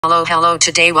Hello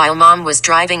today while mom was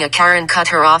driving a car and cut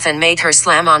her off and made her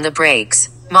slam on the brakes.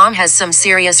 Mom has some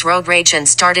serious road rage and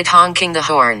started honking the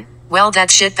horn. Well,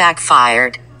 that shit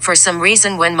backfired. For some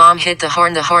reason when mom hit the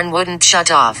horn wouldn't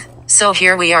shut off. So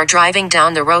here we are driving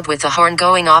down the road with the horn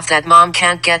going off that mom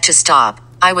can't get to stop.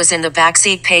 I was in the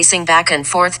backseat pacing back and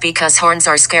forth because horns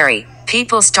are scary.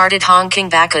 People started honking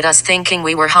back at us thinking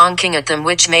we were honking at them,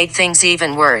 which made things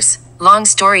even worse. Long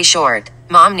story short,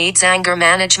 mom needs anger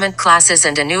management classes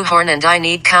and a new horn, and I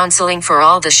need counseling for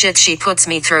all the shit she puts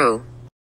me through.